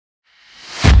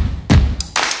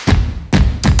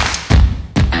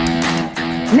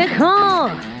Nicole!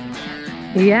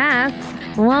 Yes,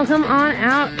 welcome on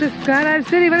out to Skydive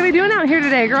City. What are we doing out here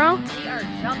today, girl? We are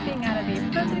jumping out of a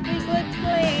perfectly good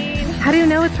plane. How do you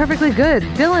know it's perfectly good?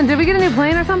 Dylan, did we get a new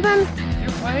plane or something?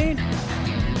 New plane?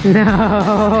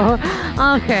 No.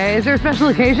 Okay, is there a special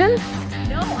occasion?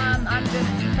 No, I'm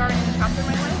just starting to chapter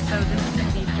my life, so this is going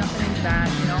to be jumping into that,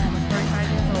 you know, almost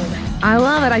 35 years old. I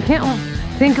love it. I can't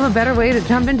think of a better way to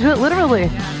jump into it, literally.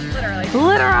 Yeah, literally.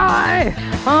 Literally!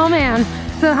 Oh man.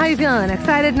 So how you feeling?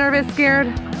 Excited, nervous, scared?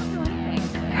 I don't feel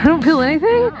anything. I don't feel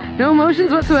anything? No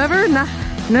emotions whatsoever?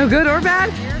 No good or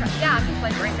bad? Yeah, I'm just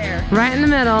like right there. Right in the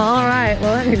middle. All right.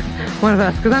 Well, that makes one of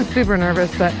us, because I'm super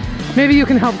nervous, but maybe you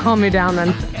can help calm me down then.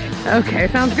 Okay,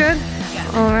 sounds good?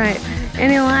 Yeah. All right.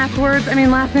 Any last words? I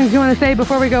mean, last things you want to say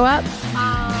before we go up?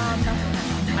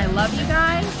 I love you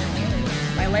guys.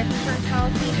 My life insurance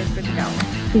policy is good to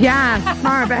go. Yeah,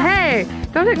 smart. But hey,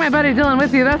 don't take my buddy Dylan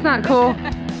with you. That's not cool.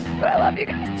 But I love you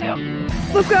guys too.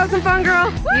 Let's go have some fun, girl.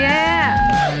 Woo! Yeah.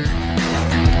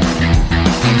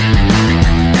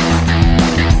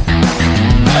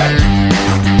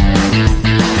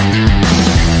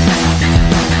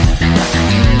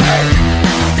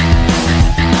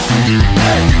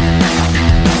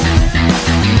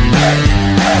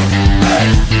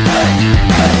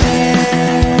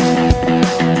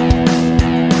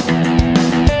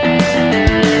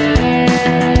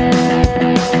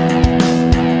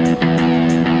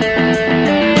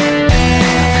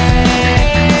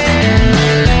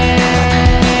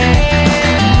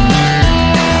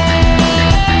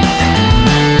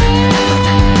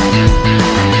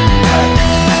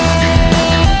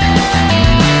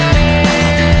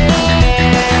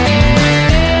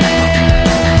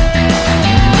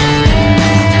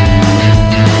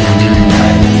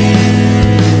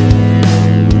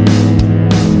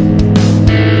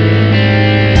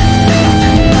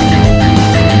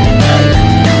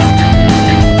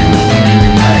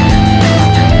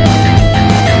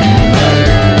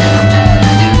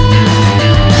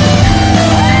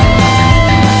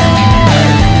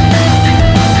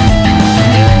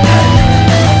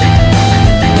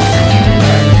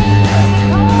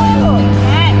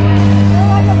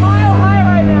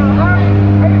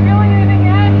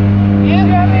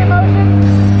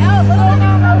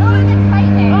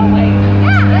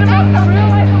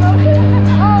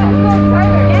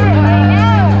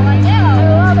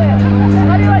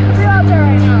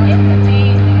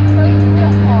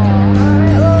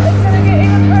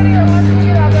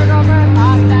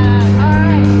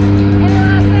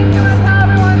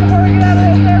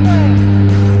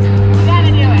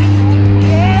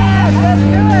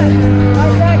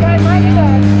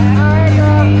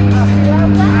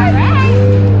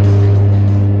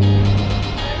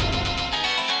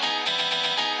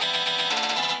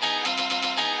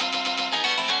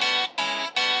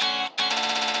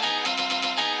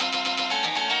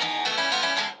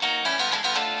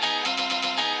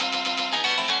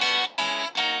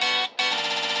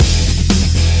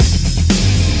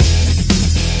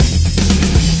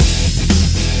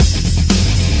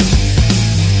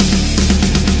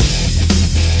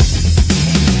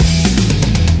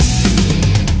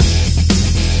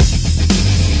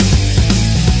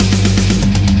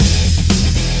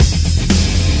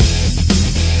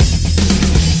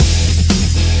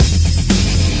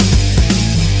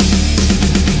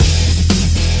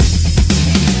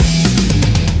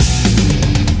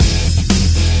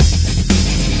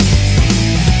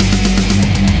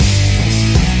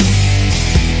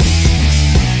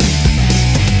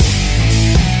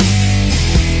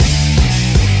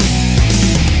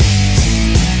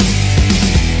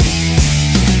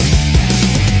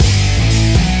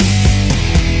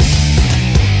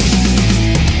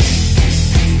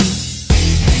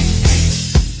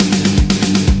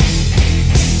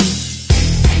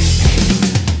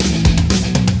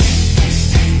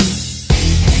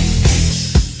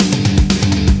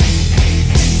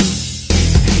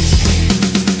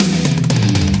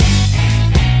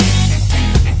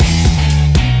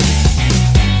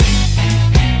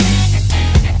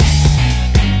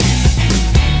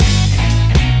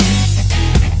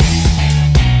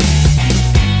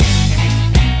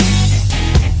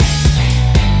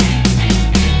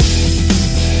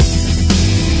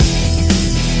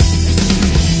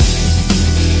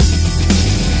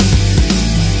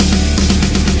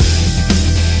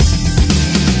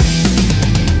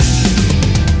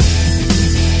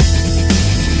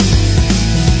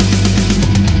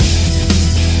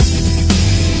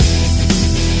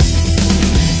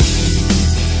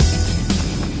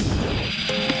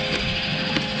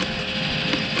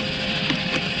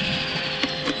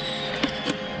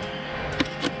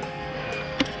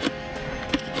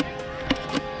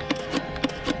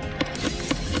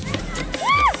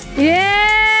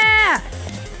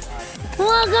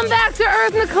 Welcome back to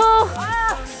Earth, Nicole.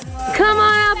 Come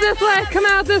on out this way. Come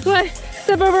out this way.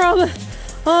 Step over all the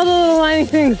little lining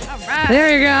things. All right.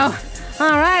 There you go.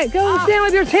 All right, go stand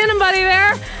with your tandem buddy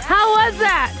there. How was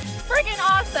that? Freaking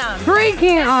awesome.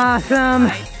 Freaking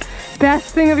awesome.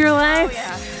 Best thing of your life? Oh,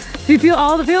 yeah. Do you feel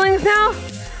all the feelings now?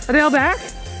 Are they all back?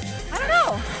 I don't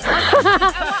know.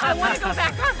 I want to go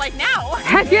back up like now.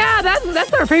 Heck yeah,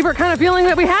 that's our favorite kind of feeling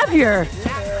that we have here.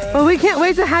 Well, we can't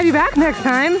wait to have you back next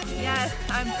time. Yes,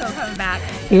 I'm so coming back.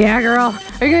 Yeah, girl.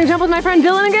 Are you gonna jump with my friend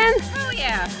Dylan again? Oh,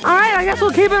 yeah. All right, I guess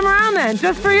we'll keep him around then,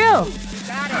 just for you. Got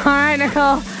it. All right,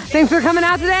 Nicole. Thanks for coming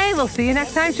out today. We'll see you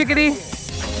next time, chickadee.